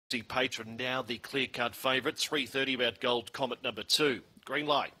Patron now the clear-cut favourite. 3:30 about Gold Comet number 2. Green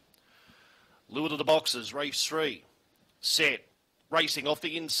light. Lure to the boxes. Race 3. Set. Racing off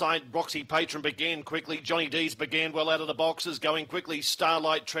the inside, Roxy Patron began quickly. Johnny D's began well out of the boxes, going quickly.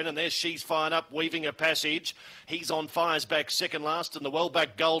 Starlight Trent, and there she's fired up, weaving a passage. He's on Fire's back second last, and the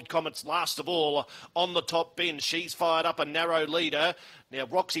well-back Gold Comet's last of all on the top bend. She's fired up, a narrow leader. Now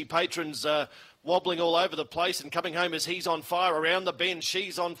Roxy Patron's wobbling all over the place and coming home as He's on Fire around the bend.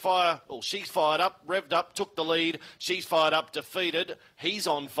 She's on fire. Well, she's fired up, revved up, took the lead. She's fired up, defeated. He's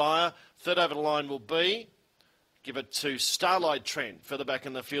on Fire. Third over the line will be... Give it to Starlight Trent further back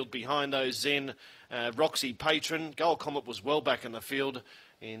in the field behind those then. Roxy Patron. Gold Comet was well back in the field.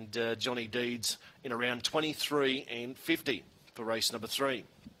 And Johnny Deeds in around 23 and 50 for race number 3.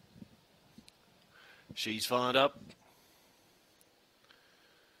 She's fired up.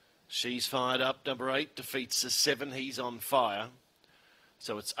 She's fired up. Number 8 defeats the 7. He's on Fire.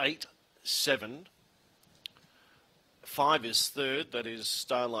 So it's 8, 7. 5 is third. That is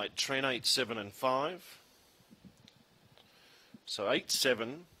Starlight Trent. 8, 7 and 5. So 8,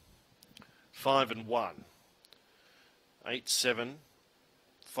 7, 5 and 1. 8, 7,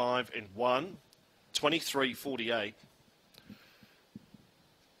 5 and 1. 23.48.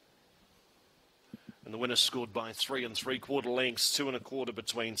 And the winner scored by 3 3/4 lengths, 2 1/4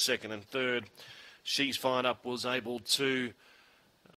 between second and third. She's Fired Up was able to